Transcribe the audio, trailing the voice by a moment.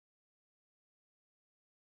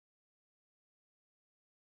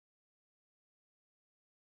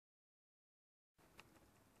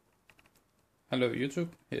Hello YouTube,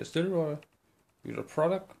 here's Stillwater with a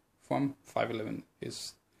product from 511.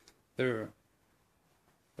 It's the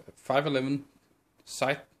 511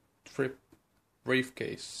 side trip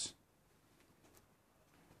briefcase.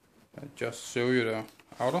 I just show you the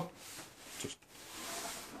outer, just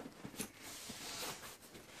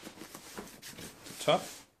the top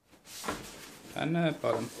and the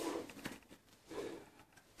bottom.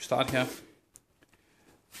 Start here.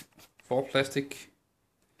 4 plastic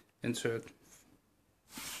insert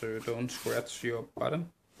so you don't scratch your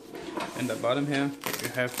bottom. In the bottom here you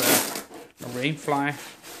have a rain fly.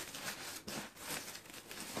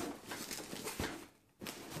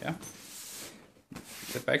 Yeah.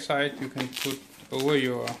 The back side you can put over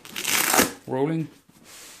your rolling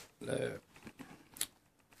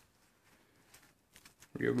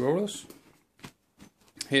your rollers.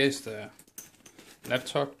 Here's the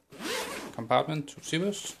laptop compartment to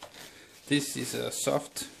zippers. This is a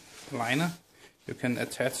soft liner. You can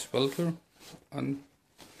attach Velcro on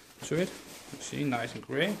to it. You see, nice and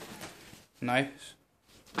gray. Nice,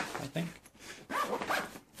 I think.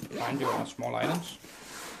 Find your small items.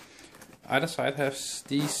 Either side has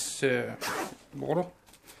these water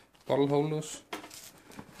bottle holders.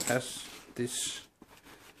 Has this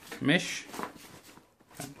mesh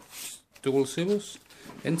and dual zippers.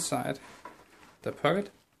 Inside the pocket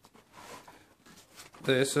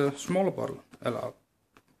there is a smaller bottle allowed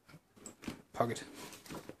pocket,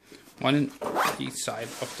 one in each side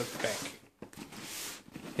of the bag.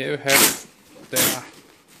 Here you have the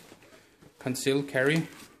concealed carry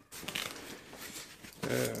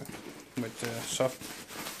with soft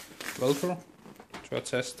Velcro to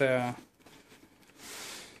attach their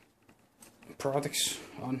products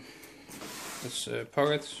on. This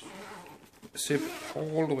pocket zip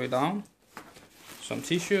all the way down. Some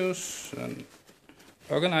tissues and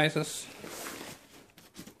organizers,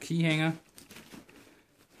 key hanger,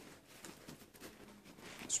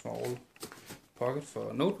 small pocket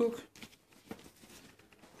for a notebook.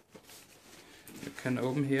 You can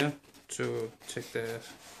open here to take the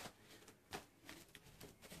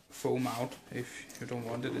foam out if you don't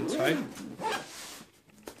want it inside.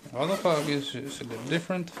 The other pocket is a little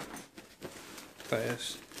different.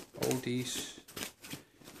 There's all these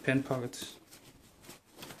pen pockets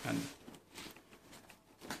and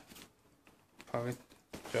pocket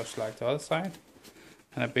just like the other side,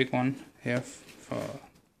 and a big one here for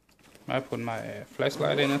I put my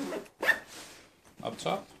flashlight in it. Up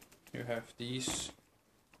top you have these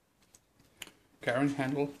carrying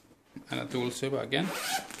handle and a dual zipper again,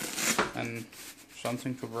 and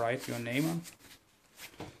something to write your name on.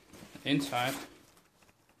 Inside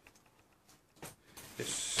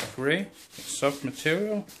is gray, it's soft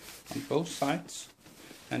material on both sides,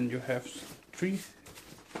 and you have 3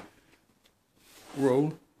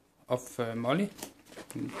 roll of molly.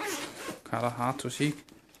 Kind of hard to see.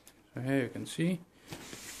 So here you can see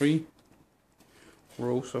 3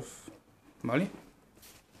 rows of molly.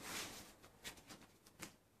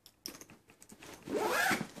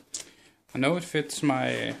 I know it fits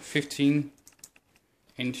my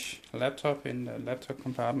 15-inch laptop in the laptop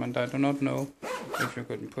compartment. I do not know if you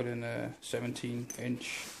could put in a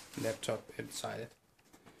 17-inch laptop inside it.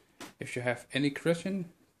 If you have any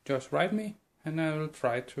question, just write me and I will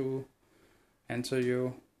try to answer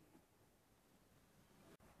you.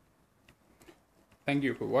 Thank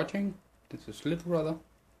you for watching. This is Little Brother.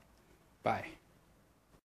 Bye.